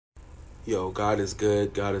Yo, God is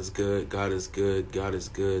good. God is good. God is good. God is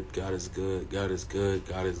good. God is good. God is good.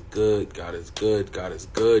 God is good. God is good. God is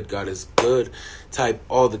good. God is good. Type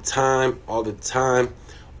all the time, all the time,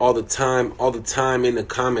 all the time, all the time in the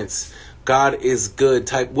comments. God is good.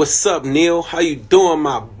 Type, what's up, Neil? How you doing,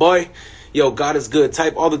 my boy? Yo, God is good.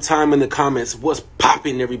 Type all the time in the comments. What's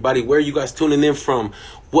popping, everybody? Where are you guys tuning in from?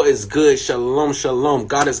 What is good? Shalom, shalom.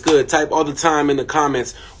 God is good. Type all the time in the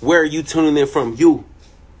comments. Where are you tuning in from?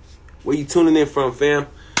 Where you tuning in from, fam?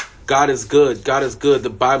 God is good. God is good. The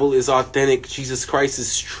Bible is authentic. Jesus Christ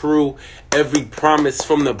is true. Every promise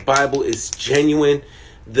from the Bible is genuine.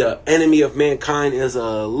 The enemy of mankind is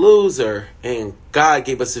a loser, and God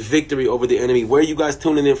gave us a victory over the enemy. Where are you guys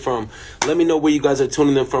tuning in from? Let me know where you guys are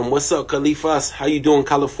tuning in from. What's up, Khalifas? How you doing,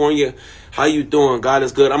 California? How you doing? God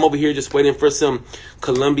is good. I'm over here just waiting for some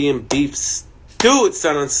Colombian beef stew. It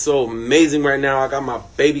sounds so amazing right now. I got my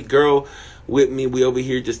baby girl with me. We over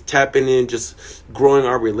here just tapping in, just growing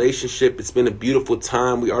our relationship. It's been a beautiful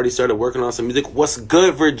time. We already started working on some music. What's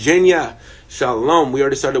good, Virginia? Shalom. We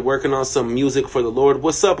already started working on some music for the Lord.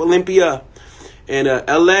 What's up, Olympia? And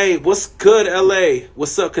LA, what's good, LA?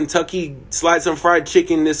 What's up, Kentucky? Slide some fried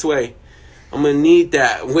chicken this way. I'm gonna need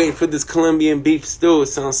that. Waiting for this Colombian beef stew. It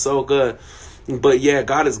sounds so good. But yeah,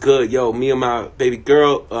 God is good. Yo, me and my baby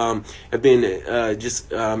girl have been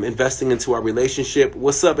investing into our relationship.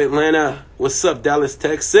 What's up, Atlanta? What's up, Dallas,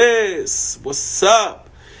 Texas? What's up?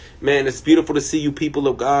 Man, it's beautiful to see you, people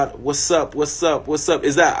of God. What's up? What's up? What's up?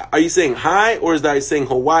 Are you saying hi, or is that saying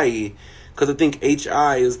Hawaii? Because I think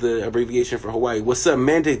HI is the abbreviation for Hawaii. What's up,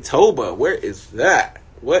 Manitoba? Where is that?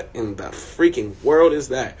 What in the freaking world is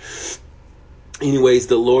that? Anyways,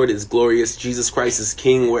 the Lord is glorious. Jesus Christ is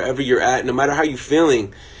King wherever you're at, no matter how you're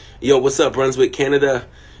feeling. Yo, what's up, Brunswick, Canada?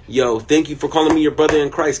 Yo, thank you for calling me your brother in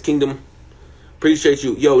Christ, Kingdom. Appreciate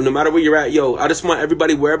you. Yo, no matter where you're at, yo, I just want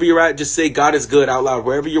everybody, wherever you're at, just say God is good out loud,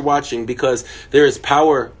 wherever you're watching, because there is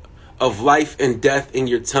power of life and death in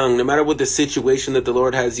your tongue. No matter what the situation that the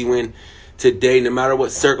Lord has you in today, no matter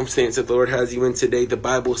what circumstance that the Lord has you in today, the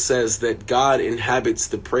Bible says that God inhabits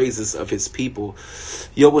the praises of his people.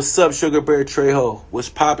 Yo, what's up, Sugar Bear Trejo? What's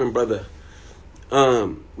popping, brother?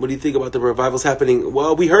 What do you think about the revivals happening?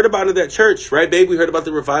 Well, we heard about it at church, right, babe? We heard about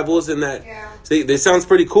the revivals and that. Yeah. They sounds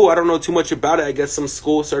pretty cool. I don't know too much about it. I guess some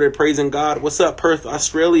school started praising God. What's up, Perth,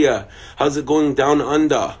 Australia? How's it going down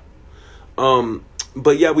under?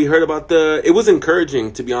 But yeah, we heard about it was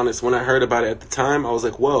encouraging, to be honest. When I heard about it at the time, I was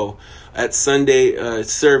like, whoa. At Sunday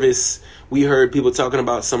service, we heard people talking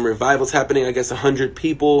about some revivals happening. I guess 100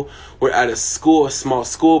 people were at a small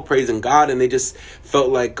school, praising God, and they just felt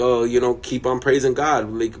like, keep on praising God,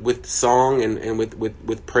 like with song and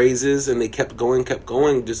with praises, and they kept going,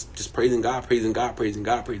 just praising God, praising God, praising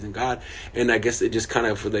God, praising God, and I guess it just kind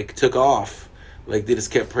of like took off. Like they just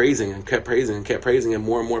kept praising and kept praising and kept praising, and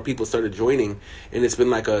more people started joining, and it's been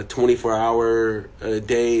like a 24-hour a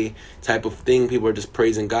day type of thing. People are just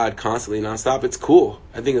praising God constantly, nonstop. It's cool.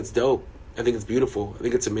 I think it's dope. I think it's beautiful. I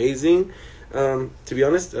think it's amazing. To be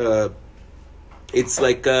honest, it's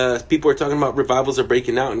like people are talking about revivals are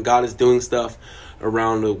breaking out, and God is doing stuff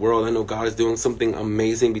around the world. I know God is doing something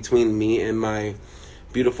amazing between me and my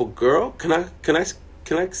beautiful girl. Can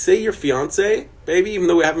I say your fiance, baby? Even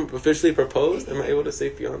though we haven't officially proposed, am I able to say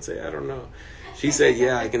fiance? I don't know. She said,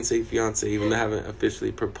 yeah, I can say fiance, even though I haven't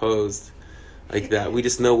officially proposed like that. We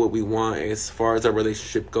just know what we want as far as our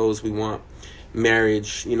relationship goes. We want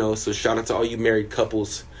marriage, so shout out to all you married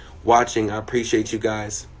couples watching. I appreciate you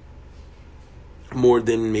guys more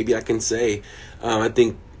than maybe I can say. I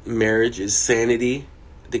think marriage is sanity.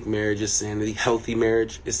 I think marriage is sanity. Healthy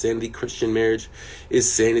marriage is sanity. Christian marriage is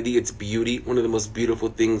sanity. It's beauty. One of the most beautiful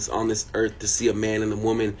things on this earth, to see a man and a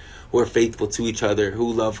woman who are faithful to each other,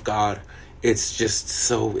 who love God. It's just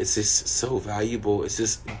so valuable. It's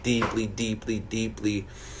just deeply, deeply, deeply,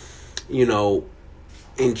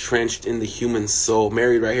 entrenched in the human soul.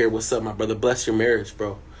 Married right here. What's up, my brother? Bless your marriage,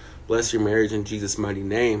 bro. Bless your marriage in Jesus' mighty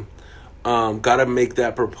name. Gotta make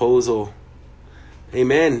that proposal.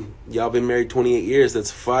 Amen. Y'all been married 28 years.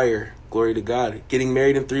 That's fire. Glory to God. Getting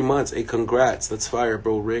married in 3 months. Hey, congrats. That's fire,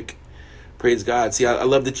 bro, Rick. Praise God. See, I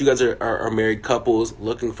love that you guys are married couples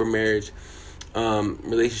looking for marriage.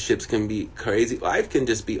 Relationships can be crazy. Life can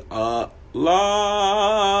just be a lot.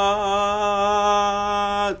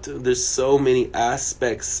 There's so many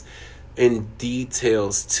aspects and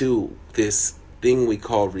details to this thing we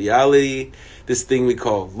call reality, this thing we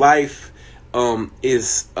call life.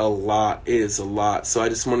 Is a lot. It is a lot. So I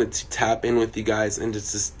just wanted to tap in with you guys and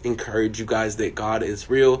just encourage you guys that God is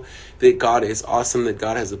real, that God is awesome, that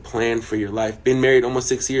God has a plan for your life. Been married almost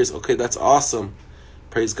 6 years. Okay, that's awesome.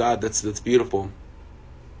 Praise God. That's beautiful.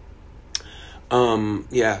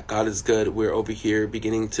 Yeah, God is good. We're over here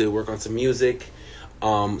beginning to work on some music,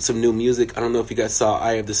 some new music. I don't know if you guys saw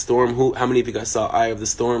Eye of the Storm. How many of you guys saw Eye of the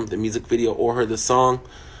Storm, the music video, or heard the song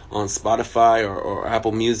on Spotify or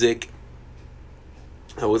Apple Music?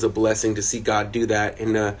 It was a blessing to see God do that.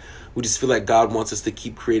 And we just feel like God wants us to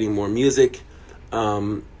keep creating more music.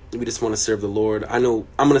 We just want to serve the Lord. I know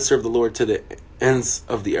I'm going to serve the Lord to the ends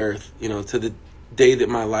of the earth, to the day that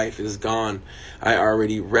my life is gone. I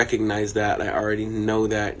already recognize that. I already know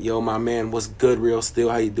that. Yo, my man, what's good, Real Still?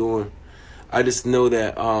 How you doing? I just know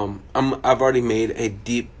that I've already made a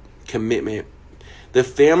deep commitment. The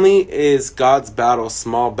family is God's battle,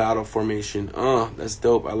 small battle formation. That's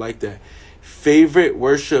dope. I like that. Favorite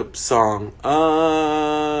worship song.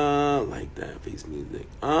 Like that. Face music.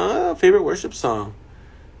 Favorite worship song.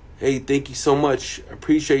 Hey, thank you so much.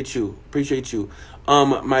 Appreciate you.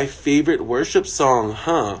 My favorite worship song,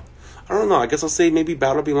 I don't know. I guess I'll say maybe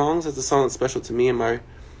Battle Belongs. That's a song that's special to me and my...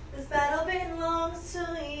 This battle belongs to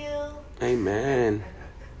you. Amen.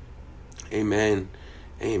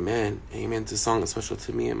 It's a song that's special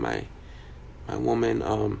to me and my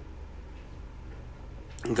woman.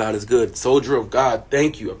 God is good. Soldier of God.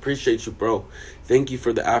 Thank you. Appreciate you, bro. Thank you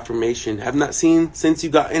for the affirmation. Have not seen since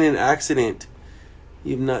you got in an accident.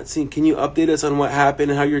 You've not seen. Can you update us on what happened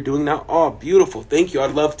and how you're doing now? Oh, beautiful. Thank you.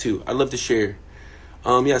 I'd love to share.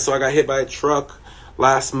 So I got hit by a truck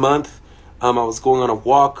last month. I was going on a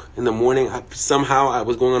walk in the morning. I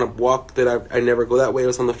was going on a walk that I never go that way. I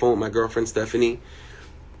was on the phone with my girlfriend, Stephanie,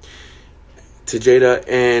 to Jada,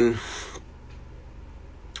 and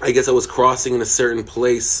I guess I was crossing in a certain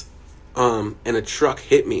place, and a truck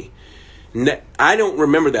hit me. I don't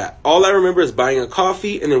remember that. All I remember is buying a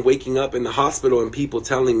coffee and then waking up in the hospital and people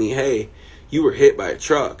telling me, hey, you were hit by a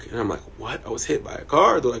truck. And I'm like, what? I was hit by a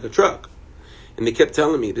car? They're like, a truck. And they kept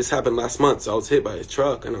telling me, this happened last month, so I was hit by a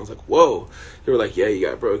truck. And I was like, whoa. They were like, yeah, you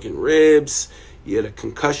got broken ribs. You had a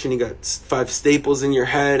concussion. You got 5 staples in your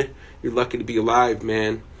head. You're lucky to be alive,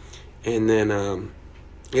 man. And then,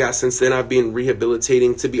 since then I've been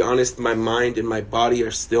rehabilitating. To be honest, my mind and my body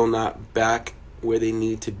are still not back where they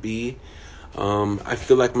need to be. I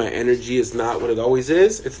feel like my energy is not what it always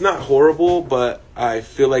is. It's not horrible, but I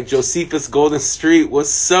feel like Josephus Golden Street.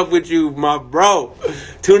 What's up with you, my bro?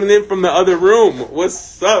 Tuning in from the other room.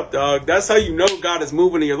 What's up, dog? That's how you know God is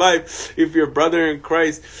moving in your life. If your brother in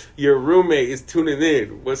Christ, your roommate, is tuning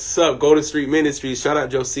in. What's up, Golden Street Ministries? Shout out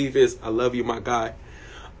Josephus. I love you, my guy.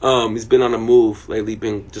 He's been on a move lately,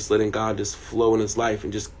 been just letting God just flow in his life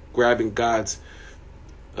and just grabbing God's,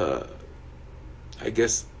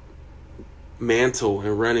 mantle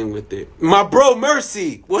and running with it. My bro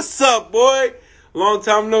Mercy, what's up, boy? Long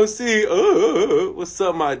time no see. What's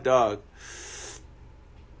up, my dog?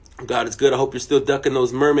 God is good. I hope you're still ducking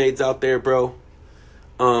those mermaids out there, bro.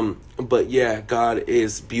 But yeah, God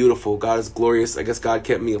is beautiful. God is glorious. I guess God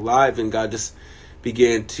kept me alive, and God just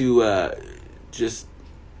began to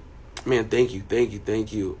thank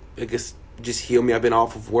you. I guess just heal me. I've been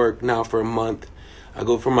off of work now for a month. I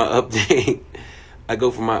go for my update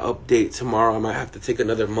tomorrow. I might have to take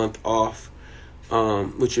another month off,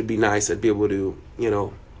 which would be nice. I'd be able to,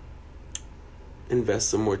 invest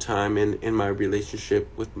some more time in my relationship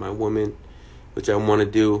with my woman, which I want to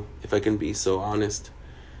do, if I can be so honest.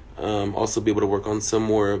 Also be able to work on some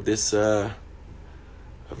more of this. I've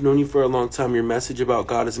known you for a long time. Your message about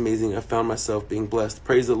God is amazing. I found myself being blessed.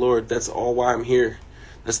 Praise the Lord. That's all why I'm here.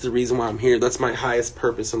 That's the reason why I'm here. That's my highest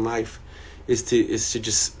purpose in life. Is to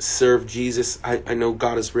just serve Jesus. I know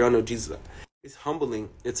God is real. I know Jesus. It's humbling.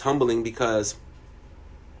 It's humbling because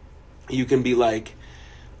you can be like,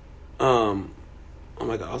 oh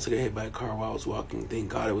my God, I was getting hit by a car while I was walking. Thank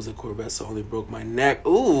God it was a Corvette, so I only broke my neck.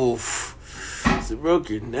 Oof. So it broke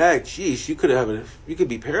your neck. Jeez, you could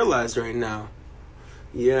be paralyzed right now.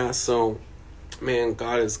 Yeah, so man,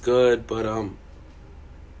 God is good, but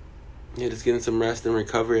just getting some rest and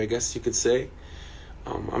recovery, I guess you could say.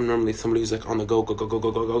 I'm normally somebody who's like on the go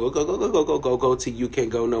till you can't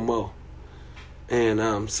go no more.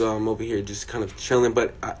 And so I'm over here just kind of chilling.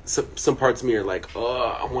 But some parts of me are like,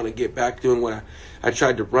 oh, I want to get back doing what I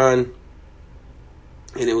tried to run.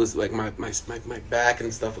 And it was like my back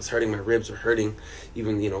and stuff was hurting. My ribs were hurting.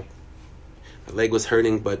 Even, my leg was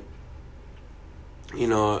hurting. But,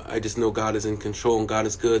 I just know God is in control and God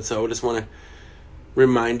is good. So I just want to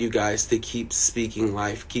remind you guys to keep speaking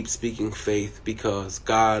life, keep speaking faith, because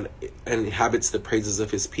God inhabits the praises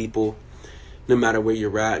of his people. No matter where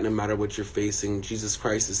you're at, no matter what you're facing, Jesus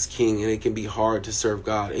Christ is king, and it can be hard to serve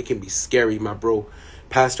God. It can be scary. My bro,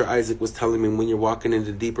 Pastor Isaac, was telling me when you're walking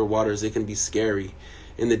into deeper waters, it can be scary.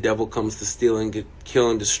 And the devil comes to steal and kill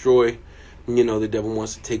and destroy. You know, the devil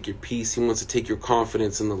wants to take your peace. He wants to take your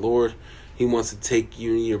confidence in the Lord. He wants to take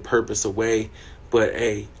your purpose away. But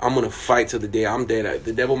hey, I'm going to fight till the day I'm dead.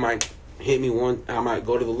 The devil might hit me I might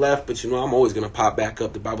go to the left, but I'm always going to pop back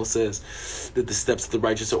up. The Bible says that the steps of the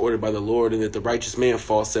righteous are ordered by the Lord, and that the righteous man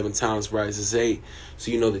falls 7 times, rises 8.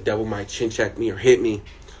 So the devil might chin check me or hit me,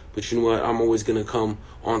 but you know what? I'm always going to come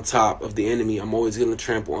on top of the enemy. I'm always going to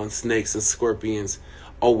trample on snakes and scorpions.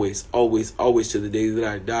 Always, always, always, to the day that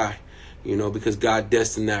I die. Because God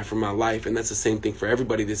destined that for my life. And that's the same thing for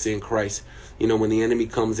everybody that's in Christ. When the enemy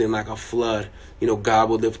comes in like a flood, God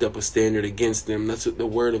will lift up a standard against them. That's what the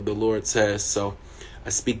word of the Lord says. So I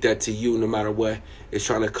speak that to you, no matter what is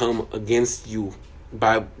trying to come against you.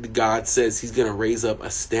 God says he's going to raise up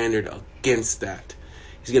a standard against that.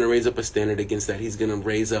 He's going to raise up a standard against that. He's going to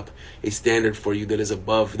raise up a standard for you that is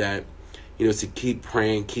above that. To keep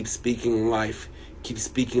praying, keep speaking life. Keep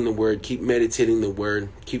speaking the word, keep meditating the word,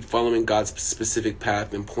 keep following God's specific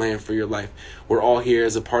path and plan for your life. We're all here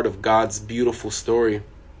as a part of God's beautiful story.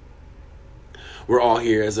 We're all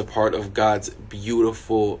here as a part of God's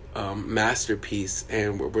beautiful masterpiece,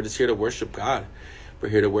 and we're just here to worship God. We're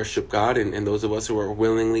here to worship God, and those of us who are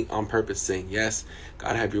willingly on purpose saying, yes,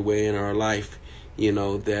 God, have your way in our life,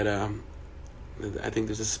 I think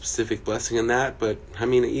there's a specific blessing in that. But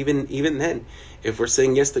even then, if we're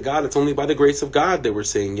saying yes to God, it's only by the grace of God that we're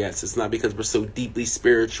saying yes. It's not because we're so deeply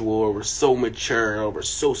spiritual, or we're so mature, or we're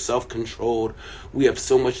so self-controlled, we have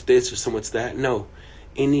so much this or so much that. No,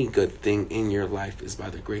 any good thing in your life is by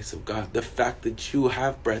the grace of God. The fact that you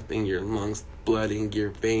have breath in your lungs, blood in your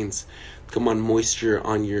veins, moisture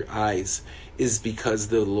on your eyes, is because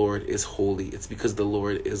the Lord is holy. It's because the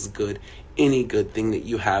Lord is good. Any good thing that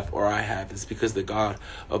you have or I have is because the God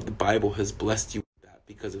of the Bible has blessed you with that,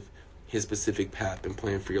 because of his specific path and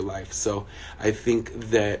plan for your life. So I think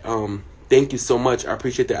that thank you so much. I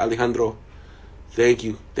appreciate that, Alejandro. Thank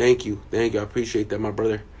you. I appreciate that, my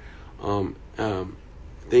brother.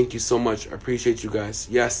 Thank you so much. I appreciate you guys.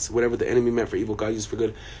 Yes, whatever the enemy meant for evil, God used for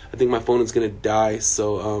good. I think my phone is going to die,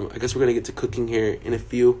 so I guess we're going to get to cooking here in a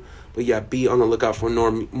few. But yeah, be on the lookout for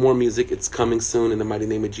more music. It's coming soon in the mighty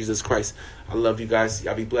name of Jesus Christ. I love you guys.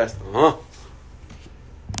 Y'all be blessed.